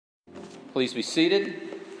Please be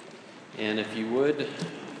seated. And if you would,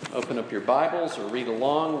 open up your Bibles or read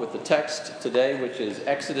along with the text today, which is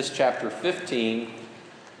Exodus chapter 15,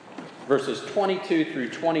 verses 22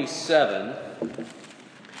 through 27.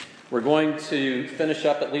 We're going to finish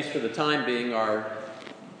up, at least for the time being, our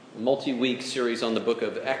multi-week series on the book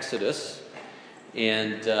of Exodus.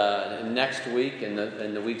 And next week and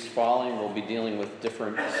the weeks following, we'll be dealing with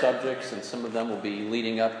different subjects, and some of them will be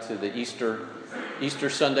leading up to the Easter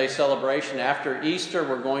Sunday celebration. After Easter,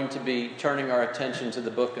 we're going to be turning our attention to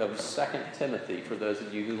the book of 2 Timothy, for those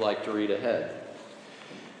of you who like to read ahead.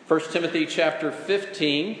 1 Timothy chapter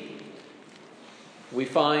 15, we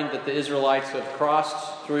find that the Israelites have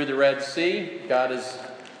crossed through the Red Sea. God has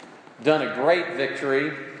done a great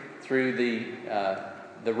victory through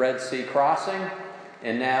the Red Sea crossing,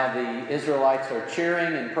 and now the Israelites are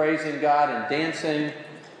cheering and praising God and dancing,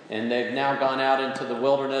 and they've now gone out into the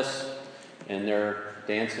wilderness, and their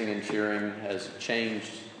dancing and cheering has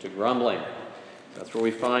changed to grumbling. That's where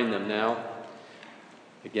we find them now.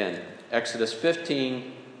 Again, Exodus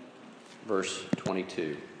 15, verse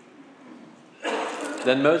 22.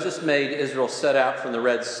 Then Moses made Israel set out from the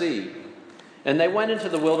Red Sea, and they went into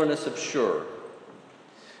the wilderness of Shur.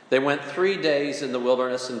 They went 3 days in the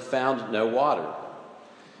wilderness and found no water.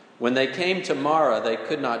 When they came to Marah, they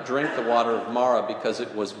could not drink the water of Marah because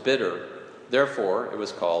it was bitter. Therefore, it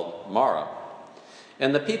was called Marah.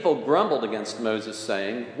 And the people grumbled against Moses,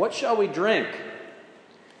 saying, "What shall we drink?"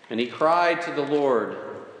 And he cried to the Lord,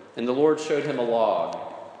 and the Lord showed him a log,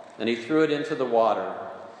 and he threw it into the water,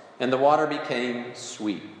 and the water became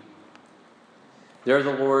sweet. There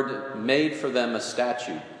the Lord made for them a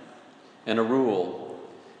statute and a rule.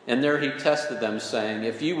 And there he tested them, saying,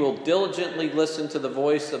 "If you will diligently listen to the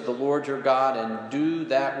voice of the Lord your God and do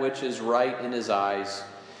that which is right in his eyes,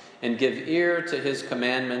 and give ear to his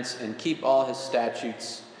commandments and keep all his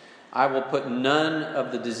statutes, I will put none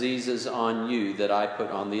of the diseases on you that I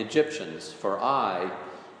put on the Egyptians, for I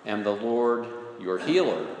am the Lord your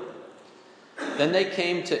healer." Then they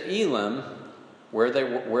came to Elim, where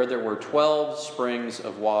there were 12 springs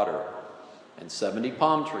of water and 70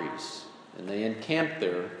 palm trees, and they encamped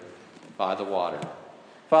there by the water.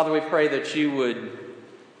 Father, we pray that you would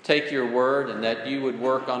take your word and that you would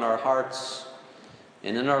work on our hearts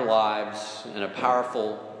and in our lives in a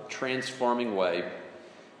powerful, transforming way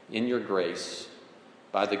in your grace,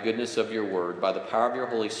 by the goodness of your word, by the power of your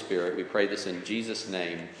Holy Spirit. We pray this in Jesus'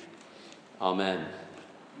 name. Amen.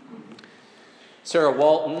 Sarah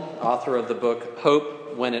Walton, author of the book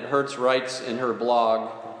Hope When It Hurts, writes in her blog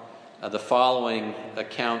the following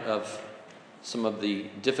account of some of the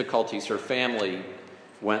difficulties her family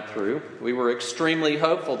went through. "We were extremely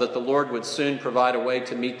hopeful that the Lord would soon provide a way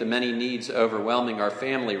to meet the many needs overwhelming our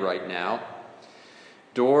family right now.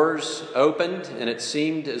 Doors opened, and it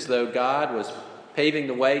seemed as though God was paving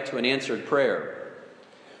the way to an answered prayer.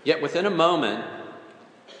 Yet within a moment,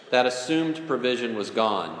 that assumed provision was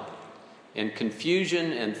gone, and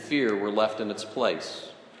confusion and fear were left in its place.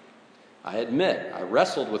 I admit I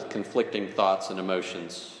wrestled with conflicting thoughts and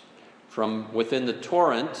emotions. From within the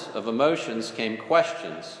torrent of emotions came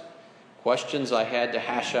questions I had to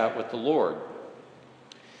hash out with the Lord.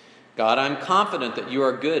 God, I'm confident that you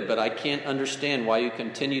are good, but I can't understand why you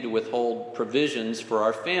continue to withhold provisions for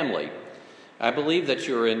our family. I believe that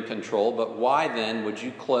you are in control, but why then would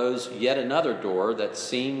you close yet another door that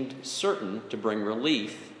seemed certain to bring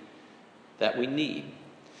relief that we need?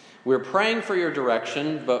 We're praying for your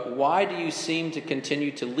direction, but why do you seem to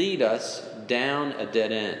continue to lead us down a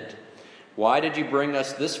dead end? Why did you bring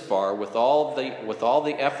us this far with all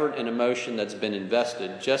the effort and emotion that's been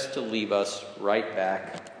invested just to leave us right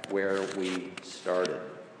back where we started?"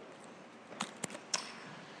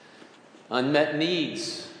 Unmet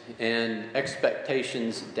needs and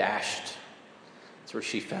expectations dashed. That's where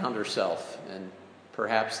she found herself, and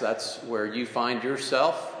perhaps that's where you find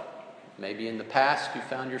yourself. Maybe in the past you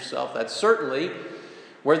found yourself. That's certainly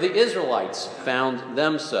where the Israelites found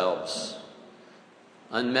themselves.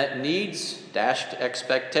 Unmet needs, dashed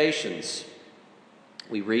expectations.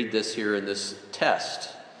 We read this here in this test.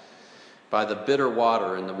 By the bitter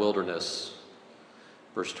water in the wilderness.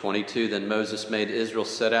 Verse 22, "Then Moses made Israel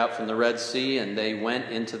set out from the Red Sea, and they went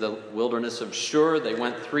into the wilderness of Shur. They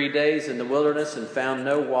went 3 days in the wilderness and found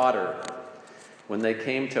no water. When they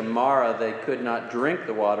came to Marah, they could not drink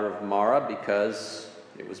the water of Marah because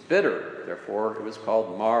it was bitter. Therefore, it was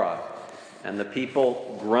called Marah. And the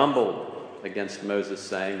people grumbled against Moses,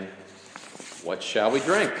 saying, 'What shall we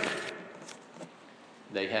drink?'"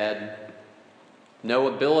 They had no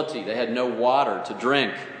ability, they had no water to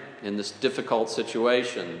drink in this difficult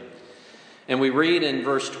situation. And we read in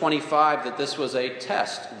verse 25 that this was a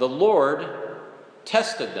test. The Lord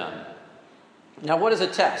tested them. Now, what is a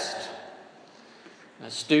test?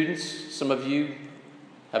 Students, some of you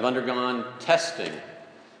have undergone testing.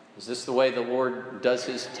 Is this the way the Lord does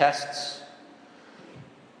his tests?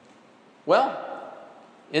 Well,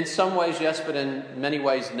 in some ways, yes, but in many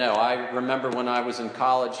ways, no. I remember when I was in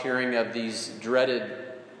college hearing of these dreaded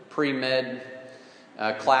pre-med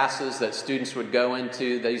classes that students would go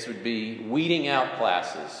into. These would be weeding out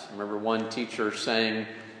classes. I remember one teacher saying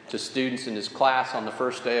to students in his class on the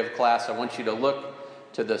first day of class, I want you to look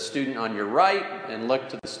to the student on your right and look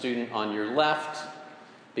to the student on your left,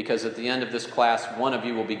 because at the end of this class, one of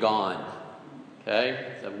you will be gone.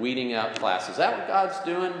 Okay? The weeding out class. Is that what God's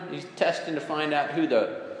doing? He's testing to find out who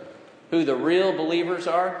the real believers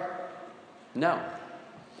are? No.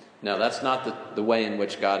 No, that's not the way in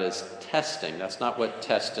which God is testing. That's not what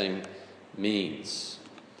testing means.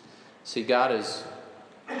 See, God is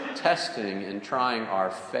testing and trying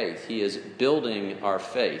our faith. He is building our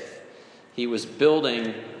faith. He was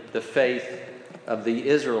building the faith of the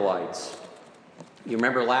Israelites. You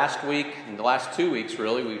remember last week, in the last 2 weeks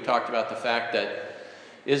really, we talked about the fact that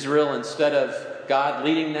Israel, instead of God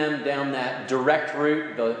leading them down that direct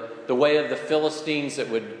route, the way of the Philistines that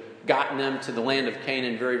would gotten them to the land of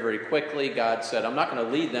Canaan very, very quickly, God said, I'm not going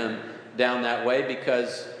to lead them down that way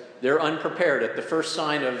because they're unprepared. At the first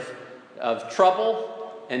sign of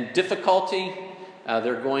trouble and difficulty,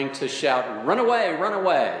 they're going to shout, run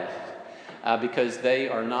away, because they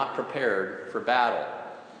are not prepared for battle.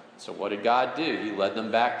 So what did God do? He led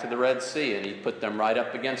them back to the Red Sea, and he put them right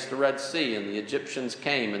up against the Red Sea, and the Egyptians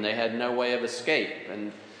came, and they had no way of escape.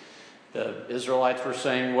 And the Israelites were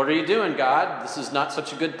saying, what are you doing, God? This is not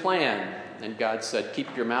such a good plan. And God said,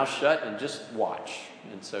 keep your mouth shut and just watch.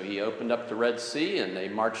 And so he opened up the Red Sea, and they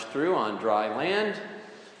marched through on dry land,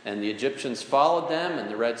 and the Egyptians followed them, and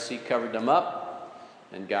the Red Sea covered them up.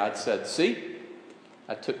 And God said, see,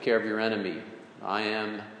 I took care of your enemy. I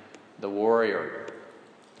am the warrior.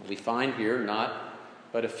 We find here, not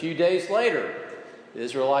but a few days later, the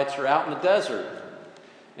Israelites are out in the desert,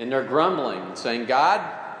 and they're grumbling and saying,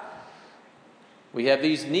 God, we have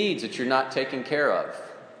these needs that you're not taking care of.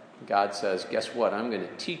 God says, guess what? I'm going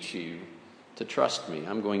to teach you to trust me.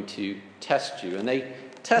 I'm going to test you. And they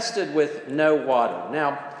tested with no water.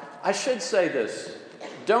 Now, I should say this.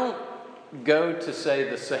 Don't go to, say,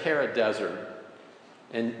 the Sahara Desert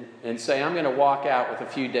and say, I'm going to walk out with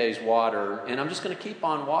a few days' water, and I'm just going to keep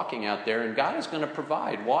on walking out there, and God is going to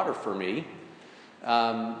provide water for me.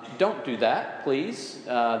 Don't do that, please.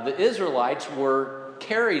 The Israelites were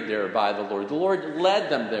carried there by the Lord. The Lord led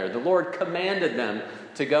them there. The Lord commanded them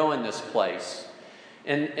to go in this place.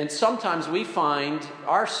 And sometimes we find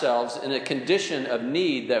ourselves in a condition of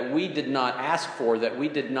need that we did not ask for, that we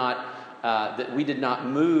did not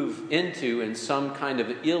move into in some kind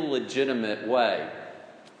of illegitimate way.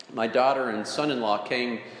 My daughter and son-in-law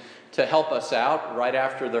came to help us out right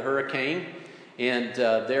after the hurricane. And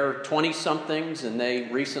they're 20-somethings, and they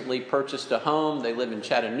recently purchased a home. They live in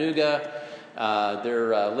Chattanooga.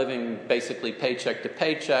 They're living basically paycheck to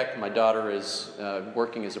paycheck. My daughter is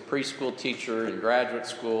working as a preschool teacher in graduate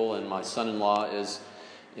school, and my son-in-law is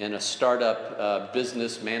in a startup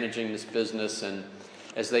business, managing this business. And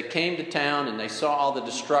as they came to town and they saw all the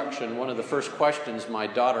destruction, one of the first questions my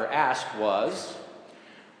daughter asked was,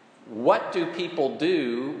 what do people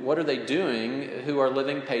do, what are they doing who are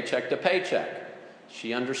living paycheck to paycheck?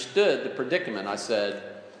 She understood the predicament. I said,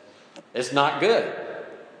 it's not good.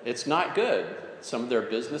 It's not good. Some of their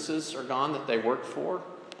businesses are gone that they worked for.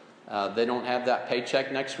 They don't have that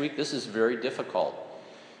paycheck next week. This is very difficult.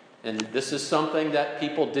 And this is something that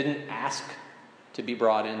people didn't ask to be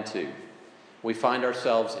brought into. We find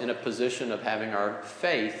ourselves in a position of having our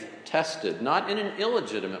faith tested, not in an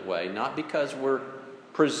illegitimate way, not because we're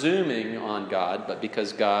presuming on God, but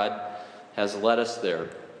because God has led us there.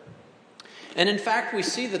 And in fact, we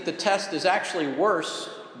see that the test is actually worse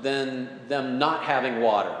than them not having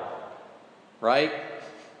water, right?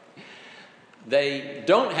 They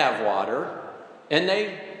don't have water, and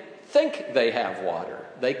they think they have water.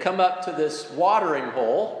 They come up to this watering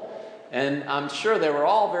hole, and I'm sure they were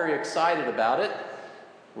all very excited about it.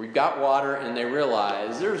 We've got water, and they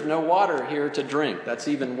realize there's no water here to drink. That's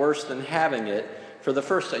even worse than having it for the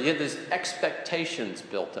first time. You have these expectations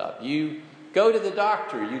built up. You go to the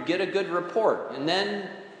doctor, you get a good report, and then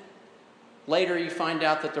later you find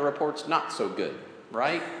out that the report's not so good,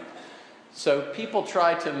 right? So people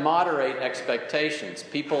try to moderate expectations.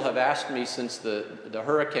 People have asked me since the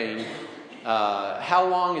hurricane, how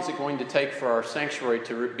long is it going to take for our sanctuary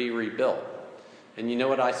to be rebuilt? And you know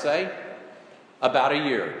what I say? About a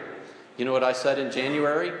year. You know what I said in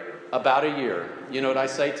January? About a year. You know what I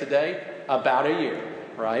say today? About a year,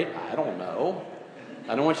 right? I don't know.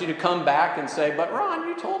 I don't want you to come back and say, but Ron,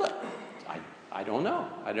 you told it. I don't know.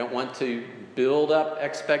 I don't want to build up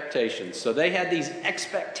expectations. So they had these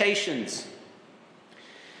expectations.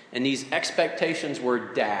 And these expectations were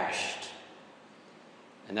dashed.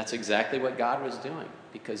 And that's exactly what God was doing,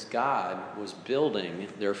 because God was building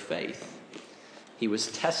their faith. He was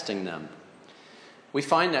testing them. We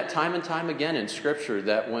find that time and time again in Scripture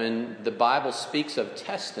that when the Bible speaks of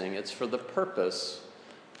testing, it's for the purpose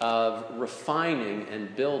of refining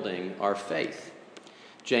and building our faith.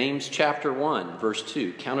 James chapter 1, verse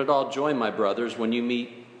 2, "Count it all joy, my brothers, when you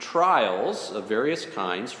meet trials of various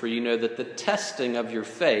kinds, for you know that the testing of your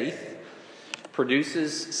faith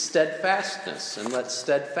produces steadfastness, and let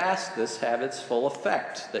steadfastness have its full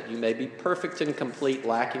effect, that you may be perfect and complete,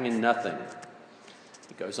 lacking in nothing."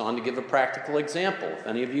 He goes on to give a practical example. "If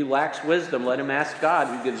any of you lacks wisdom, let him ask God,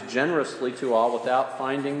 who gives generously to all without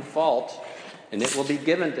finding fault, and it will be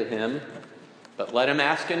given to him. But let him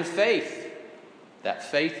ask in faith," that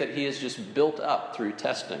faith that he has just built up through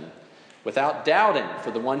testing, "without doubting,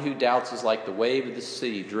 for the one who doubts is like the wave of the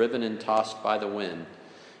sea, driven and tossed by the wind.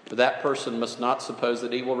 For that person must not suppose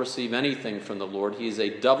that he will receive anything from the Lord. He is a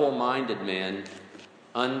double-minded man,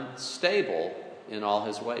 unstable in all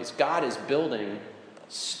his ways." God is building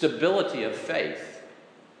stability of faith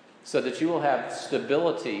so that you will have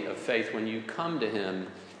stability of faith when you come to him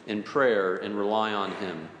in prayer and rely on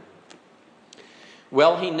him.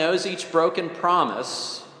 Well, he knows each broken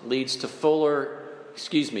promise leads to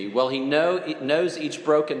knows each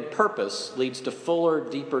broken purpose leads to fuller,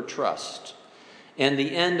 deeper trust. And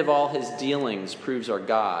the end of all his dealings proves our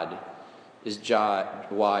God is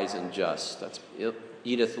wise and just. That's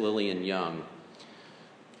Edith Lillian Young.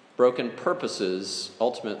 Broken purposes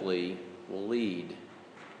ultimately will lead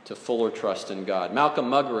to fuller trust in God. Malcolm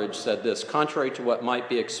Muggeridge said this, "Contrary to what might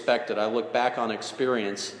be expected, I look back on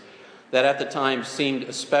experience that at the time seemed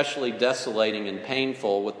especially desolating and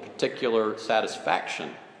painful with particular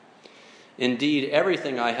satisfaction. Indeed,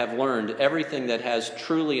 everything I have learned, everything that has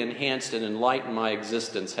truly enhanced and enlightened my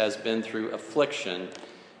existence has been through affliction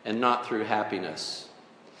and not through happiness.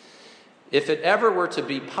 If it ever were to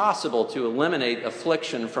be possible to eliminate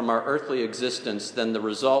affliction from our earthly existence, then the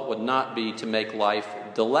result would not be to make life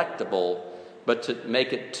delectable, but to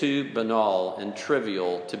make it too banal and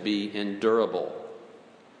trivial to be endurable."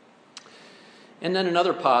 And then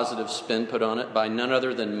another positive spin put on it by none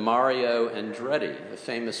other than Mario Andretti, the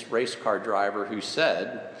famous race car driver, who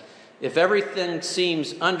said, "If everything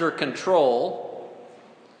seems under control,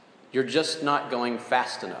 you're just not going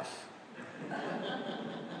fast enough."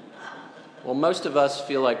 Well, most of us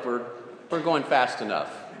feel like we're going fast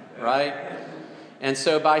enough, right? And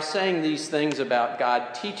so by saying these things about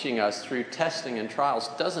God teaching us through testing and trials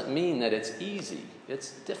doesn't mean that it's easy. It's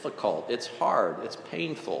difficult, it's hard, it's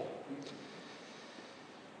painful.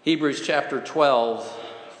 Hebrews chapter 12,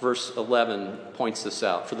 verse 11 points this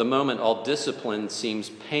out. "For the moment, all discipline seems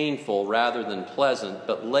painful rather than pleasant,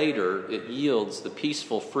 but later it yields the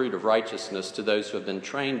peaceful fruit of righteousness to those who have been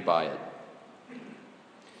trained by it."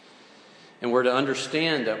 And we're to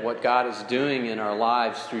understand that what God is doing in our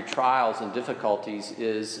lives through trials and difficulties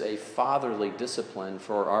is a fatherly discipline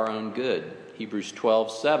for our own good. Hebrews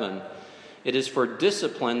 12:7, "It is for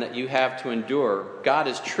discipline that you have to endure. God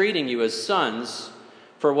is treating you as sons.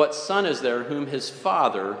 For what son is there whom his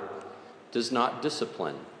father does not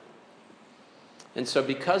discipline?" And so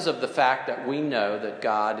because of the fact that we know that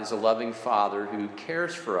God is a loving Father who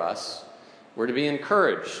cares for us, we're to be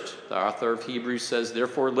encouraged. The author of Hebrews says,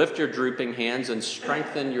 "Therefore lift your drooping hands and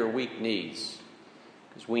strengthen your weak knees."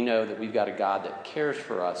 Because we know that we've got a God that cares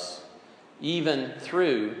for us even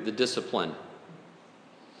through the discipline.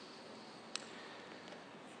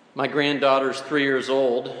 My granddaughter's 3 years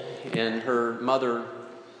old, and her mother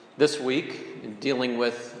this week, dealing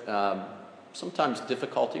with sometimes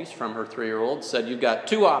difficulties from her 3-year-old, said, "You've got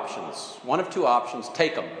two options. One of two options,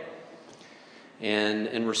 take them." And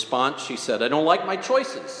in response, she said, "I don't like my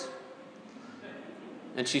choices."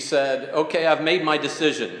 And she said, "Okay, I've made my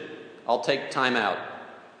decision. I'll take time out."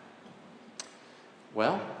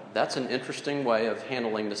 Well, that's an interesting way of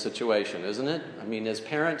handling the situation, isn't it? I mean, as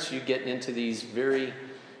parents, you get into these very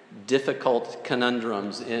difficult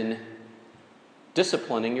conundrums in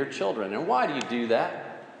disciplining your children. And why do you do that?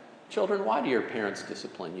 Children, why do your parents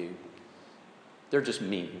discipline you? They're just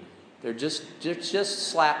mean. They're just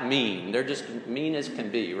slap mean. They're just mean as can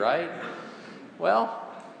be, right? Well,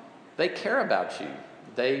 they care about you.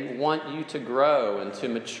 They want you to grow and to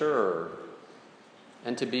mature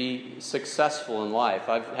and to be successful in life.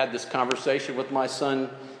 I've had this conversation with my son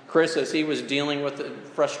Chris, as he was dealing with the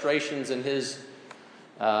frustrations in his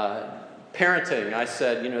parenting, I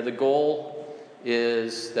said, the goal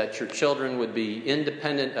is that your children would be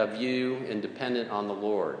independent of you and dependent on the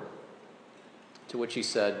Lord. To which he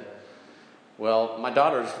said, well, my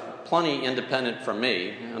daughter's plenty independent from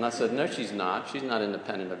me. And I said, no, she's not. She's not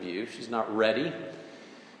independent of you. She's not ready.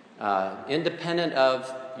 Independent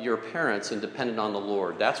of your parents and dependent on the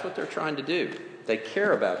Lord. That's what they're trying to do. They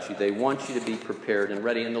care about you. They want you to be prepared and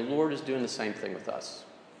ready. And the Lord is doing the same thing with us.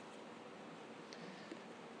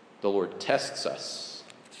 The Lord tests us.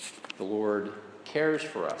 The Lord cares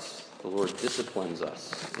for us. The Lord disciplines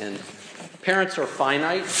us. And parents are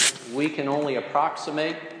finite. We can only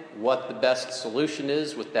approximate what the best solution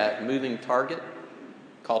is with that moving target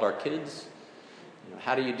called our kids.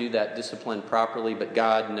 How do you do that discipline properly? But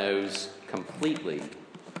God knows completely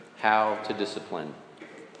how to discipline.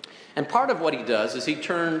 And part of what he does is he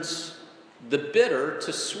turns the bitter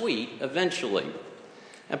to sweet eventually.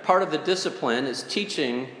 And part of the discipline is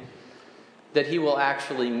teaching that he will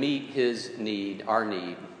actually meet his need, our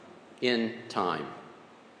need, in time.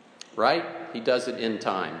 Right? He does it in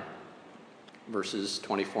time. Verses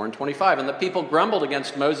 24 and 25. And the people grumbled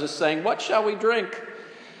against Moses, saying, "What shall we drink?"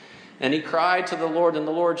 And he cried to the Lord, and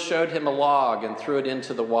the Lord showed him a log and threw it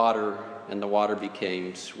into the water, and the water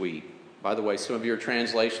became sweet. By the way, some of your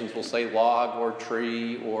translations will say log or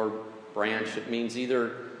tree or branch. It means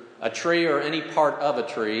either a tree or any part of a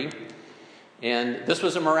tree. And this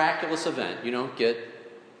was a miraculous event. You don't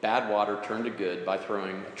get bad water turned to good by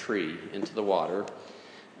throwing a tree into the water.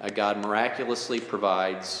 God miraculously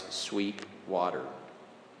provides sweet water.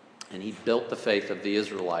 And he built the faith of the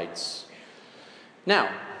Israelites.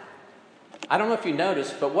 Now, I don't know if you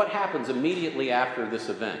noticed, but what happens immediately after this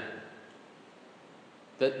event?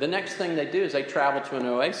 The next thing they do is they travel to an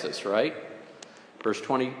oasis, right? Verse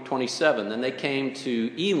 27. Then they came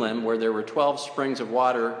to Elim, where there were 12 springs of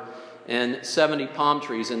water and 70 palm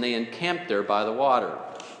trees, and they encamped there by the water.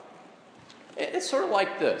 It's sort of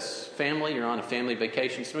like this. Family, you're on a family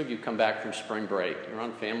vacation. Some of you come back from spring break. You're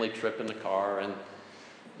on a family trip in the car, and,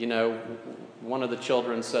 one of the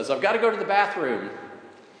children says, "I've got to go to the bathroom."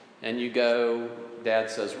 And you go,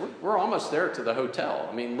 Dad says, we're almost there to the hotel.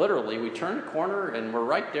 I mean, literally, we turn the corner, and we're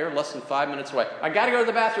right there, less than 5 minutes away. "I got to go to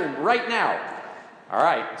the bathroom right now." All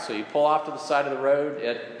right, so you pull off to the side of the road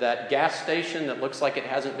at that gas station that looks like it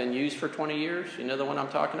hasn't been used for 20 years. You know the one I'm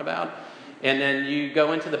talking about? And then you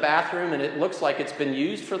go into the bathroom, and it looks like it's been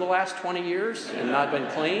used for the last 20 years and not been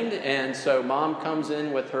cleaned. And so Mom comes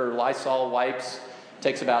in with her Lysol wipes. It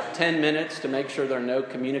takes about 10 minutes to make sure there are no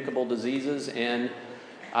communicable diseases. And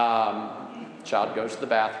child goes to the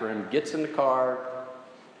bathroom, gets in the car,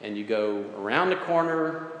 and you go around the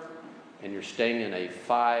corner, and you're staying in a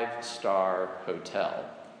 5-star hotel.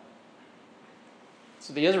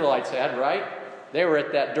 So the Israelites had, right? They were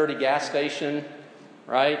at that dirty gas station,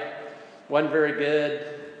 right? Wasn't very good.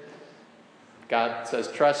 God says,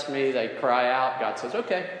 "Trust me." They cry out. God says,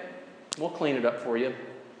 "Okay, we'll clean it up for you."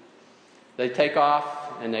 They take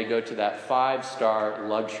off, and they go to that 5-star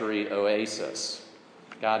luxury oasis.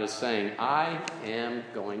 God is saying, "I am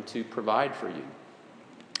going to provide for you."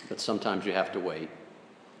 But sometimes you have to wait.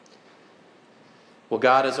 Well,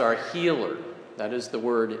 God is our healer. That is the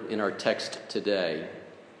word in our text today.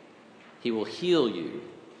 He will heal you.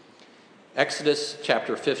 Exodus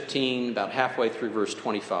chapter 15, about halfway through verse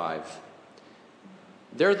 25.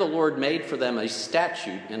 There the Lord made for them a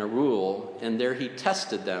statute and a rule, and there he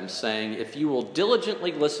tested them, saying, "If you will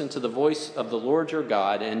diligently listen to the voice of the Lord your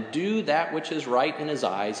God, and do that which is right in his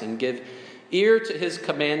eyes, and give ear to his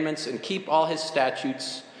commandments, and keep all his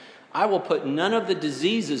statutes, I will put none of the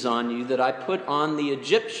diseases on you that I put on the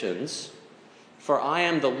Egyptians, for I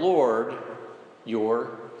am the Lord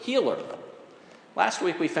your healer." Last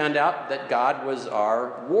week we found out that God was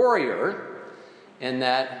our warrior, and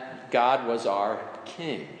that God was our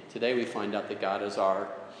king. Today we find out that God is our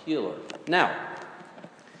healer. Now,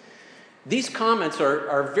 these comments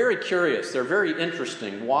are very curious. They're very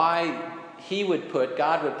interesting. Why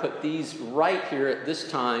God would put these right here at this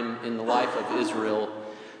time in the life of Israel.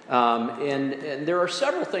 And there are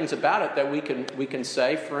several things about it that we can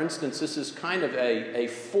say. For instance, this is kind of a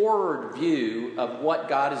forward view of what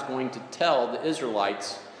God is going to tell the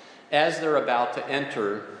Israelites as they're about to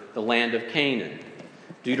enter the land of Canaan.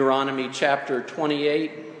 Deuteronomy chapter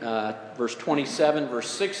 28, verse 27, verse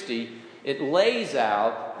 60, it lays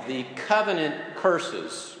out the covenant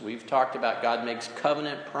curses. We've talked about God makes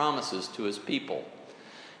covenant promises to his people.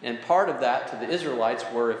 And part of that to the Israelites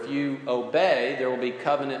were, if you obey, there will be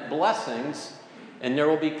covenant blessings and there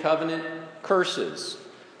will be covenant curses.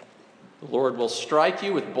 The Lord will strike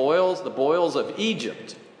you with boils, the boils of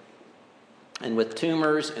Egypt. and with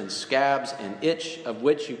tumors and scabs and itch of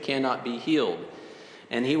which you cannot be healed.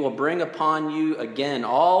 And he will bring upon you again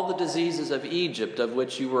all the diseases of Egypt of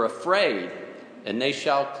which you were afraid, and they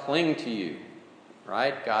shall cling to you.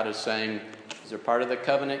 Right? God is saying, these are part of the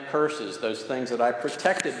covenant curses, those things that I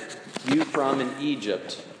protected you from in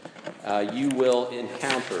Egypt, you will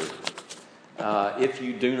encounter if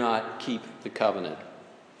you do not keep the covenant.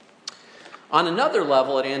 On another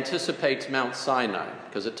level, it anticipates Mount Sinai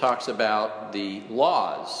because it talks about the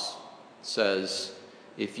laws. It says,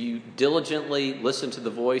 if you diligently listen to the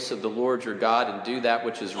voice of the Lord your God and do that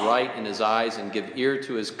which is right in his eyes and give ear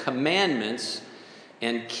to his commandments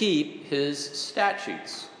and keep his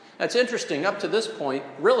statutes. That's interesting. Up to this point,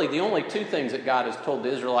 really the only two things that God has told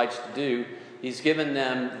the Israelites to do, he's given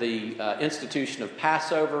them the institution of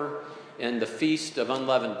Passover and the Feast of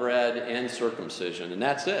Unleavened Bread and circumcision, and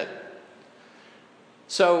that's it.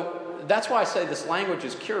 So that's why I say this language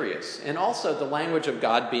is curious, and also the language of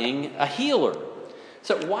God being a healer.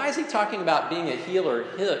 So why is he talking about being a healer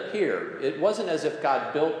here? It wasn't as if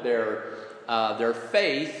God built their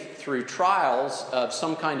faith through trials of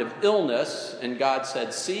some kind of illness, and God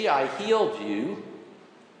said, see, I healed you,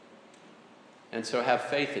 and so have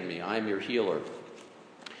faith in me. I am your healer.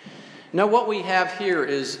 No, what we have here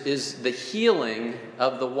is the healing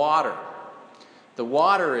of the water. The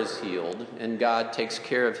water is healed, and God takes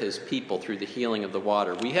care of his people through the healing of the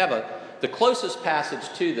water. We have the closest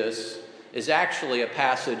passage to this is actually a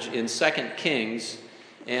passage in 2 Kings,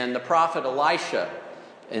 and the prophet Elisha,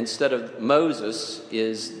 instead of Moses,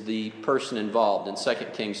 is the person involved in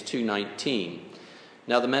 2 Kings 2:19.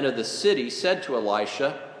 Now the men of the city said to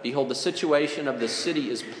Elisha, behold, the situation of the city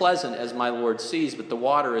is pleasant as my Lord sees, but the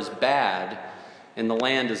water is bad, and the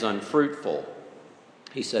land is unfruitful.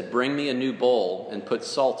 He said, bring me a new bowl and put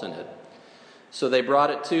salt in it. So they brought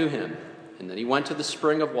it to him. And then he went to the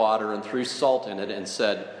spring of water and threw salt in it and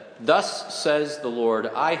said, thus says the Lord,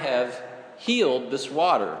 I have healed this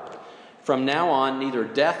water. From now on, neither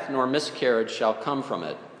death nor miscarriage shall come from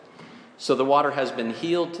it. So the water has been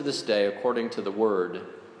healed to this day according to the word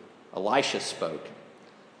Elisha spoke.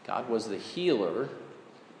 God was the healer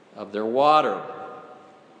of their water.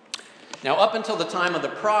 Now, up until the time of the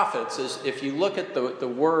prophets, if you look at the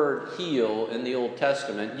word heal in the Old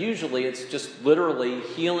Testament, usually it's just literally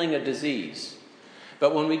healing a disease.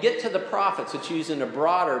 But when we get to the prophets, it's used in a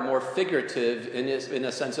broader, more figurative, in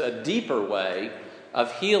a sense, a deeper way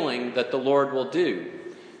of healing that the Lord will do.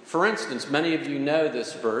 For instance, many of you know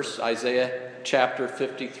this verse, Isaiah chapter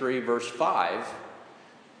 53, verse 5,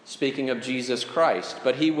 speaking of Jesus Christ.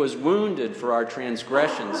 But he was wounded for our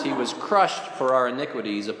transgressions. He was crushed for our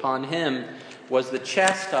iniquities. Upon him was the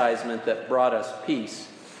chastisement that brought us peace.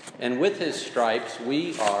 And with his stripes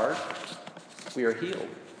we are healed.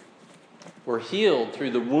 We're healed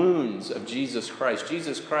through the wounds of Jesus Christ.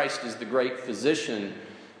 Jesus Christ is the great physician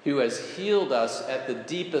who has healed us at the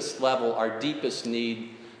deepest level, our deepest need,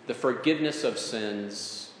 the forgiveness of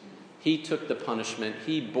sins. He took the punishment.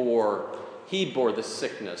 He bore the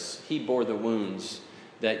sickness. He bore the wounds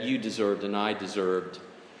that you deserved and I deserved.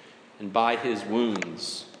 And by his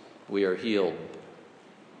wounds, we are healed.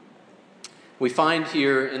 We find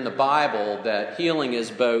here in the Bible that healing is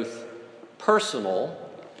both personal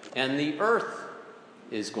and the earth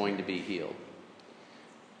is going to be healed.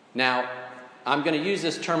 Now, I'm going to use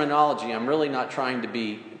this terminology. I'm really not trying to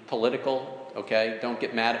be political, okay? Don't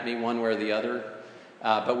get mad at me one way or the other.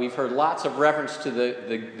 But we've heard lots of reference to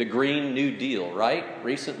the Green New Deal, right,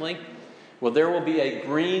 recently? Well, there will be a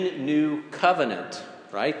Green New Covenant,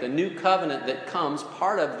 right? The new covenant that comes,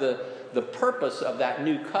 part of the purpose of that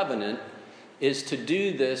new covenant is to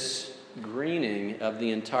do this greening of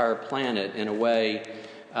the entire planet in a way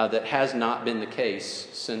that has not been the case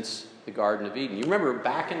since the Garden of Eden. You remember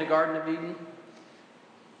back in the Garden of Eden?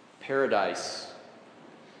 Paradise.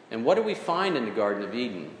 And what do we find in the Garden of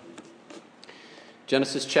Eden?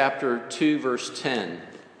 Genesis chapter 2, verse 10.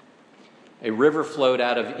 A river flowed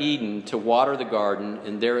out of Eden to water the garden,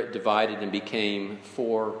 and there it divided and became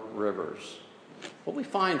 4 rivers. What we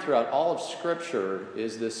find throughout all of Scripture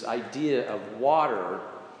is this idea of water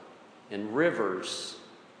and rivers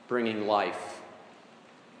bringing life.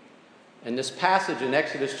 And this passage in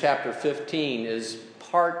Exodus chapter 15 is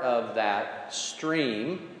part of that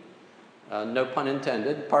stream, no pun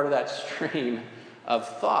intended, part of that stream of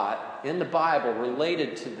thought in the Bible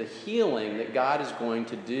related to the healing that God is going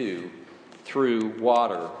to do through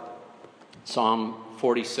water. Psalm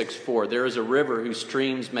 46:4. There is a river whose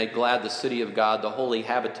streams make glad the city of God, the holy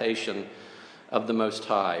habitation of the Most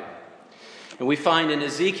High. And we find in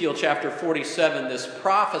Ezekiel chapter 47 this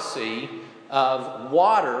prophecy of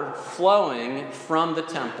water flowing from the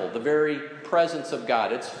temple, the very presence of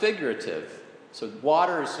God. It's figurative. So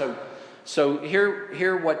water is so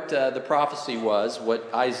here what the prophecy was, what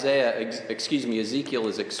Ezekiel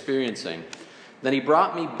is experiencing. Then he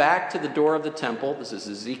brought me back to the door of the temple. This is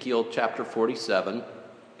Ezekiel chapter 47,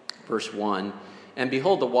 verse 1. And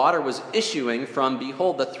behold, the water was issuing from,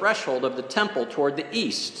 behold, the threshold of the temple toward the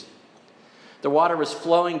east. The water was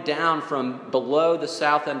flowing down from below the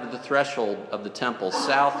south end of the threshold of the temple,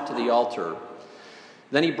 south to the altar.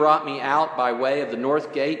 Then he brought me out by way of the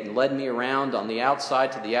north gate and led me around on the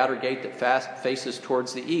outside to the outer gate that faces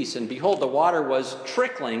towards the east. And behold, the water was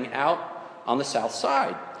trickling out on the south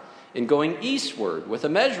side. And going eastward with a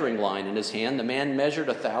measuring line in his hand, the man measured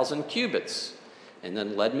 1,000 cubits and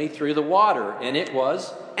then led me through the water, and it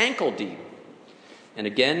was ankle deep. And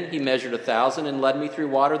again he measured 1,000 and led me through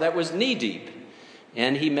water that was knee deep.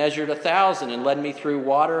 And he measured 1,000 and led me through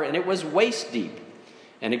water, and it was waist deep.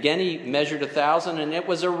 And again he measured 1,000, and it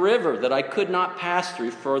was a river that I could not pass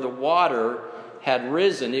through, for the water had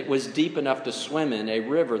risen. It was deep enough to swim in, a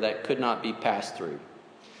river that could not be passed through.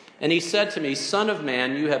 And he said to me, Son of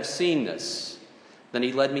man, you have seen this. Then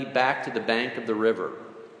he led me back to the bank of the river.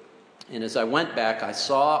 And as I went back, I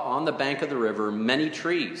saw on the bank of the river many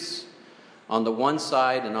trees, on the one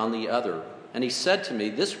side and on the other. And he said to me,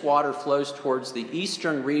 this water flows towards the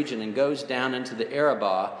eastern region and goes down into the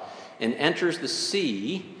Arabah and enters the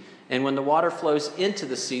sea. And when the water flows into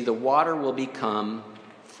the sea, the water will become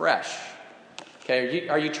fresh. Okay,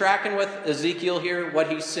 are you tracking with Ezekiel here,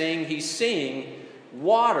 what he's seeing? He's seeing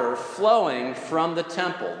water flowing from the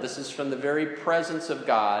temple. This is from the very presence of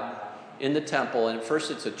God in the temple. And at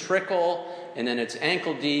first it's a trickle, and then it's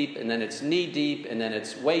ankle deep, and then it's knee deep, and then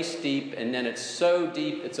it's waist deep, and then it's so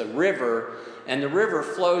deep it's a river. And the river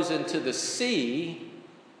flows into the sea,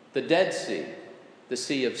 the Dead Sea, the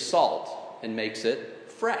sea of salt, and makes it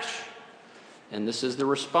fresh. And this is the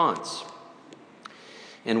response.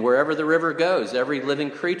 And wherever the river goes, every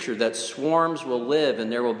living creature that swarms will live,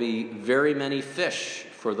 and there will be very many fish,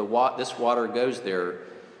 for this water goes there,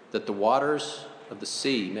 that the waters of the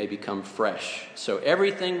sea may become fresh. So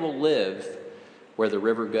everything will live where the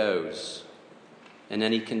river goes. And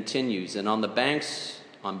then he continues, and on the banks,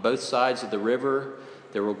 on both sides of the river,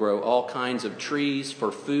 there will grow all kinds of trees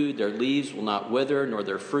for food. Their leaves will not wither, nor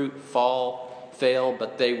their fruit fail,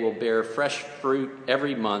 but they will bear fresh fruit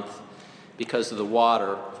every month, because the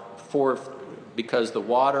water for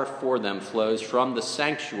them flows from the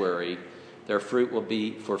sanctuary. Their fruit will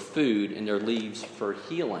be for food, and their leaves for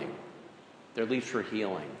healing. Their leaves for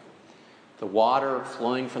healing. The water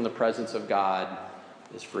flowing from the presence of God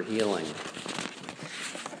is for healing.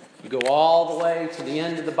 You go all the way to the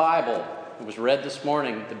end of the Bible. It was read this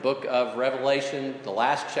morning, the book of Revelation, the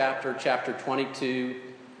last chapter, chapter 22,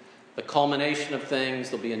 the culmination of things.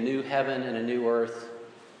 There'll be a new heaven and a new earth.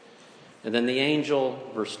 And then the angel,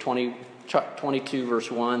 verse 22,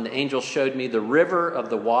 verse 1, the angel showed me the river of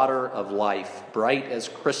the water of life, bright as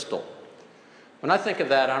crystal. When I think of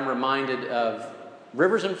that, I'm reminded of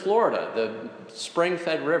rivers in Florida, the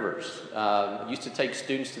spring-fed rivers. I used to take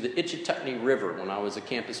students to the Itchituttony River when I was a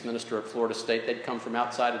campus minister at Florida State. They'd come from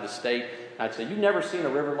outside of the state. I'd say, you've never seen a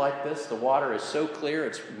river like this? The water is so clear.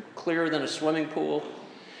 It's clearer than a swimming pool.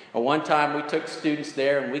 And one time we took students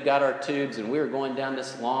there and we got our tubes and we were going down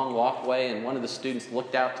this long walkway, and one of the students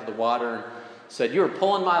looked out to the water and said, you were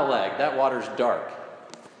pulling my leg. That water's dark.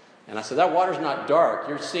 And I said, that water's not dark.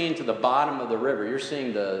 You're seeing to the bottom of the river. You're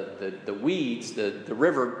seeing the weeds, the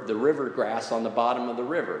river grass on the bottom of the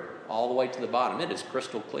river, all the way to the bottom. It is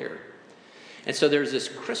crystal clear. And so there's this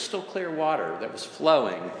crystal clear water that was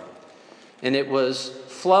flowing, and it was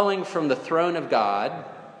flowing from the throne of God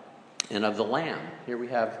and of the Lamb. Here we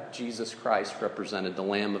have Jesus Christ represented, the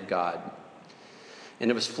Lamb of God. And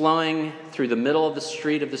it was flowing through the middle of the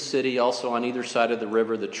street of the city, also on either side of the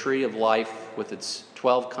river, the tree of life with its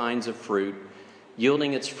 12 kinds of fruit,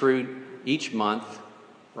 yielding its fruit each month,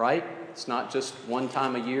 right? It's not just one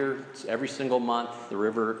time a year, it's every single month.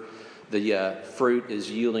 The fruit is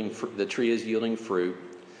yielding, the tree is yielding fruit.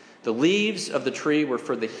 The leaves of the tree were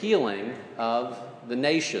for the healing of the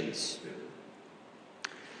nations.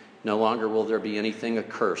 No longer will there be anything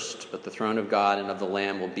accursed, but the throne of God and of the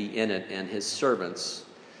Lamb will be in it, and his servants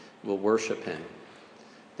will worship him.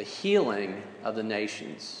 The healing of the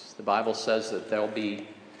nations. The Bible says that there'll be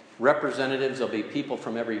representatives, there'll be people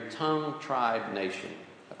from every tongue, tribe, nation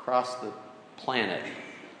across the planet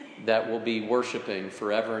that will be worshiping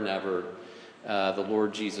forever and ever the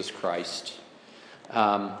Lord Jesus Christ.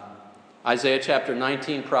 Isaiah chapter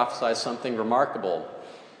 19 prophesies something remarkable.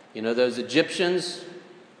 You know, those Egyptians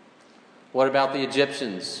What about the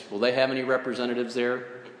Egyptians? Will they have any representatives there?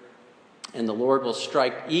 And the Lord will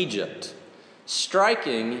strike Egypt,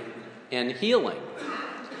 striking and healing.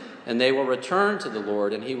 And they will return to the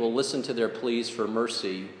Lord, and he will listen to their pleas for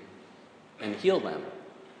mercy and heal them.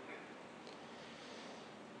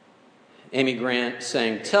 Amy Grant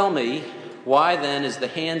sang, "Tell me, why then is the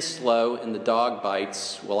hand slow and the dog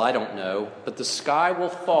bites? Well, I don't know, but the sky will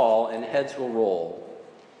fall and heads will roll.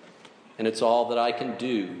 And it's all that I can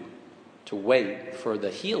do to wait for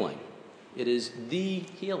the healing." It is the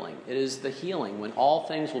healing. It is the healing when all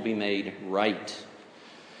things will be made right.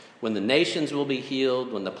 When the nations will be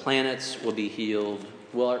healed, when the planets will be healed,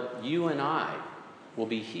 well, you and I will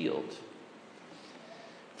be healed.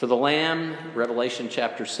 For the Lamb, Revelation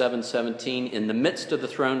chapter 7:17, in the midst of the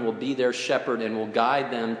throne will be their shepherd and will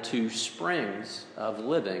guide them to springs of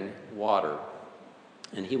living water.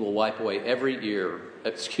 And he will wipe away every tear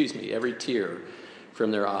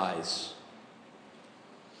from their eyes.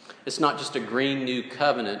 It's not just a green new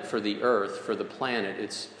covenant for the earth, for the planet.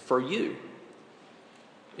 It's for you.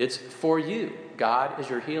 It's for you. God is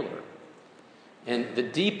your healer. And the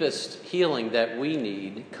deepest healing that we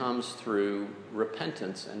need comes through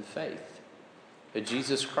repentance and faith. That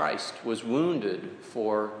Jesus Christ was wounded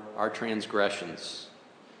for our transgressions.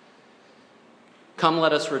 "Come,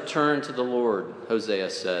 let us return to the Lord," Hosea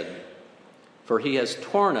said. "For he has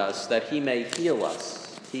torn us that he may heal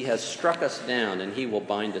us. He has struck us down and he will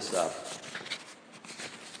bind us up."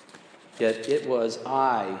 "Yet it was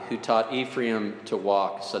I who taught Ephraim to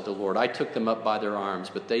walk," said the Lord. "I took them up by their arms,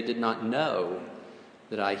 but they did not know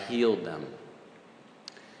that I healed them."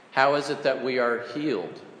 How is it that we are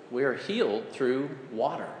healed? We are healed through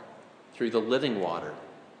water, through the living water.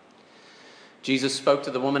 Jesus spoke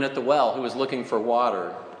to the woman at the well who was looking for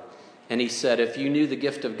water, and he said, "If you knew the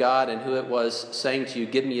gift of God and who it was saying to you,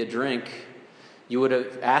 'Give me a drink,' you would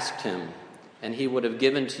have asked him, and he would have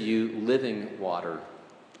given to you living water."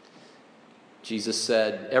 Jesus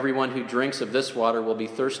said, "Everyone who drinks of this water will be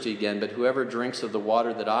thirsty again, but whoever drinks of the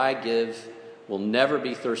water that I give will never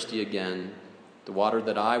be thirsty again. The water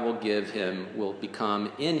that I will give him will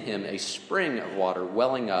become in him a spring of water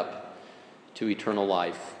welling up to eternal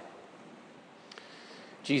life."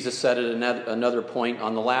 Jesus said at another point,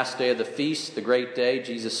 on the last day of the feast, the great day,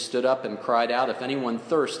 Jesus stood up and cried out, "If anyone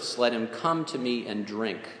thirsts, let him come to me and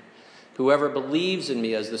drink. Whoever believes in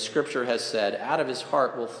me, as the scripture has said, out of his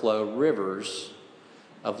heart will flow rivers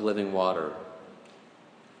of living water."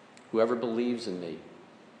 Whoever believes in me.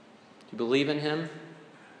 Do you believe in him?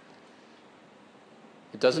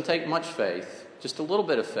 It doesn't take much faith, just a little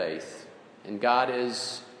bit of faith. And God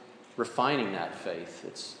is refining that faith.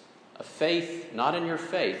 It's a faith, not in your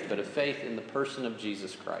faith, but a faith in the person of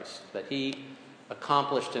Jesus Christ, that he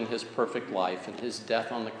accomplished in his perfect life and his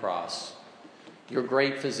death on the cross. Your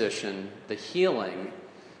great physician, the healing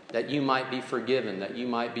that you might be forgiven, that you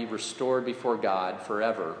might be restored before God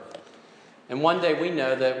forever. And one day we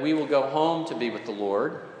know that we will go home to be with the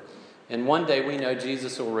Lord. And one day we know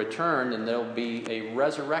Jesus will return and there will be a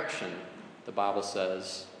resurrection, the Bible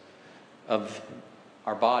says, of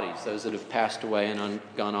our bodies, those that have passed away and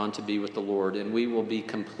gone on to be with the Lord. And we will be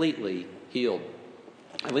completely healed.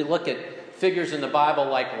 And we look at figures in the Bible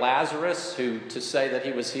like Lazarus, who to say that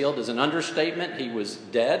he was healed is an understatement. He was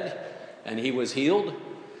dead and he was healed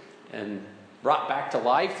and brought back to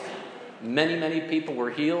life. Many, many people were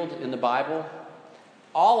healed in the Bible.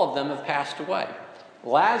 All of them have passed away.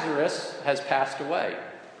 Lazarus has passed away.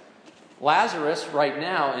 Lazarus right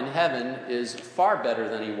now in heaven is far better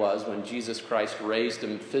than he was when Jesus Christ raised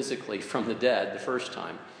him physically from the dead the first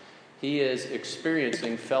time. He is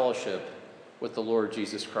experiencing fellowship with the Lord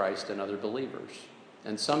Jesus Christ and other believers.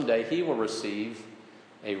 And someday he will receive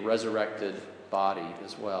a resurrected body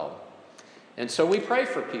as well. And so we pray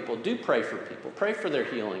for people. Do pray for people. Pray for their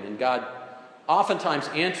healing. And God oftentimes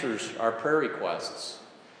answers our prayer requests.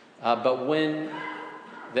 But when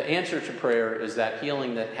the answer to prayer is that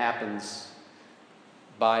healing that happens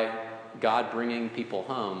by God bringing people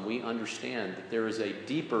home, we understand that there is a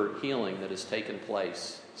deeper healing that has taken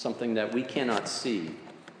place, something that we cannot see.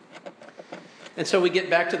 And so we get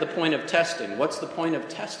back to the point of testing. What's the point of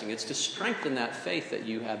testing? It's to strengthen that faith that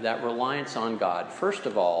you have, that reliance on God. First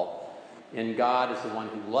of all, in God is the one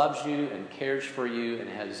who loves you and cares for you and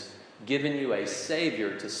has given you a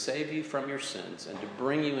Savior to save you from your sins and to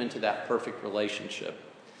bring you into that perfect relationship.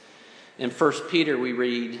 In 1 Peter we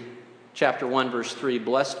read, chapter 1, verse 3,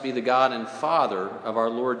 "Blessed be the God and Father of our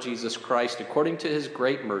Lord Jesus Christ, according to his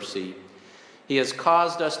great mercy. He has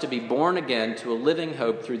caused us to be born again to a living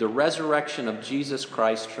hope through the resurrection of Jesus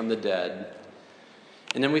Christ from the dead."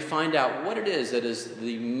 And then we find out what it is that is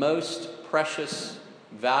the most precious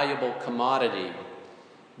valuable commodity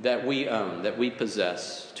that we own, that we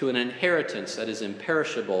possess, to an inheritance that is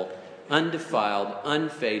imperishable, undefiled,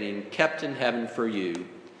 unfading, kept in heaven for you,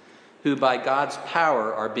 who by God's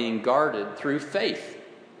power are being guarded through faith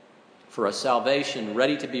for a salvation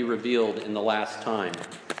ready to be revealed in the last time.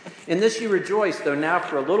 In this you rejoice, though now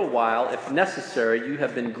for a little while, if necessary, you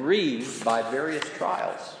have been grieved by various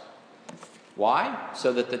trials. Why?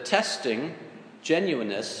 So that the testing,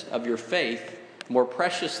 genuineness of your faith, more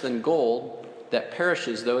precious than gold that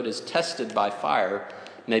perishes though it is tested by fire,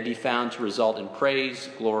 may be found to result in praise,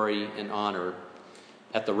 glory, and honor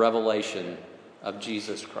at the revelation of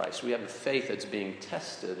Jesus Christ. We have a faith that's being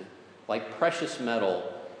tested like precious metal.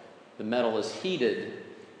 The metal is heated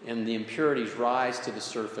and the impurities rise to the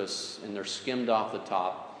surface and they're skimmed off the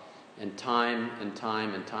top. And time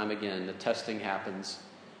again, the testing happens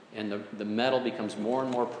and the metal becomes more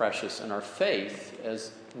and more precious. And our faith,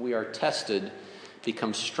 as we are tested,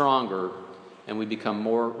 becomes stronger and we become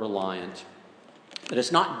more reliant. But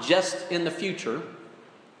it's not just in the future.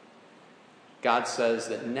 God says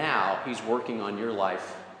that now He's working on your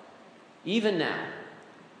life, even now,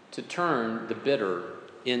 to turn the bitter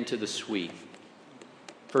into the sweet.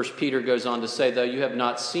 1 Peter goes on to say, though you have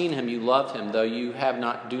not seen Him, you love Him. Though you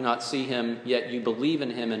do not see Him, yet you believe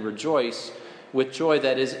in Him and rejoice with joy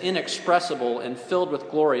that is inexpressible and filled with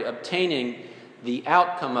glory, obtaining the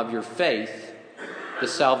outcome of your faith, the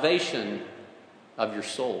salvation of your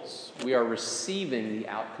souls. We are receiving the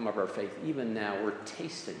outcome of our faith. Even now, we're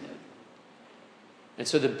tasting it. And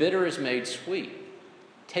so the bitter is made sweet.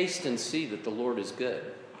 Taste and see that the Lord is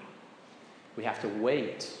good. We have to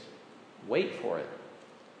wait for it.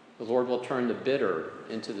 The Lord will turn the bitter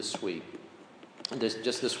into the sweet. And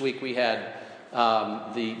just this week we had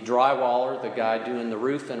the drywaller, the guy doing the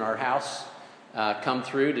roof in our house, come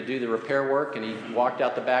through to do the repair work, and he walked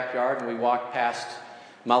out the backyard, and we walked past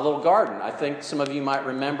my little garden. I think some of you might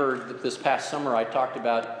remember that this past summer I talked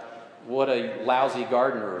about what a lousy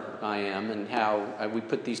gardener I am and how we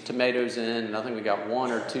put these tomatoes in, and I think we got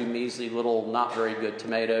one or two measly little not very good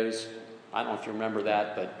tomatoes. I don't know if you remember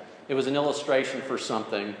that, but it was an illustration for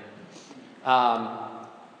something.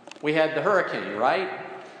 We had the hurricane, right?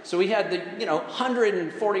 So we had the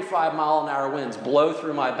 145 mile an hour winds blow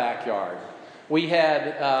through my backyard. We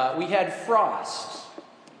had frost.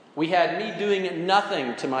 We had me doing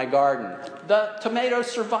nothing to my garden. The tomatoes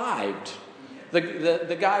survived.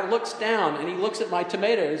 The guy looks down and he looks at my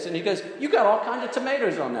tomatoes and he goes, "You got all kinds of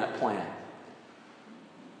tomatoes on that plant."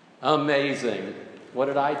 Amazing. What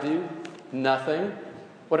did I do? Nothing.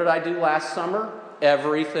 What did I do last summer?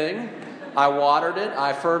 Everything. I watered it.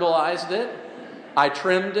 I fertilized it. I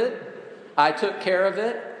trimmed it. I took care of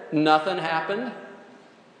it. Nothing happened.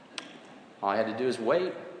 All I had to do is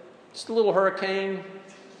wait. Just a little hurricane.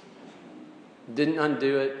 Didn't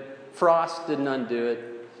undo it. Frost didn't undo it.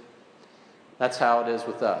 That's how it is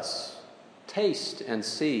with us. Taste and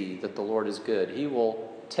see that the Lord is good. He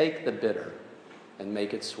will take the bitter and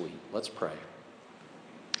make it sweet. Let's pray.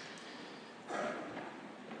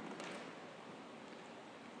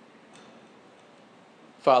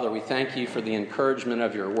 Father, we thank you for the encouragement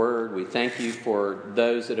of your word. We thank you for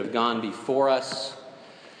those that have gone before us,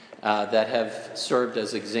 that have served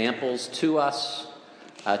as examples to us,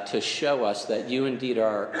 to show us that you indeed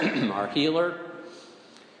are our healer.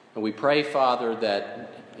 And we pray, Father,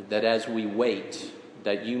 that as we wait,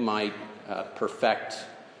 that you might perfect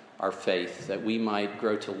our faith, that we might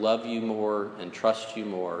grow to love you more and trust you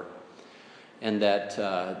more, and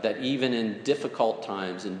that even in difficult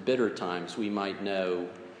times, in bitter times, we might know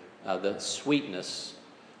the sweetness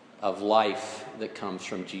of life that comes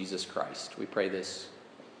from Jesus Christ. We pray this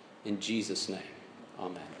in Jesus' name.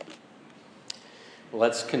 Amen.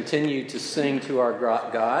 Let's continue to sing to our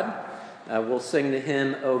God. We'll sing the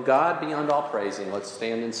hymn, O God, Beyond All Praising. Let's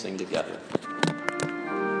stand and sing together.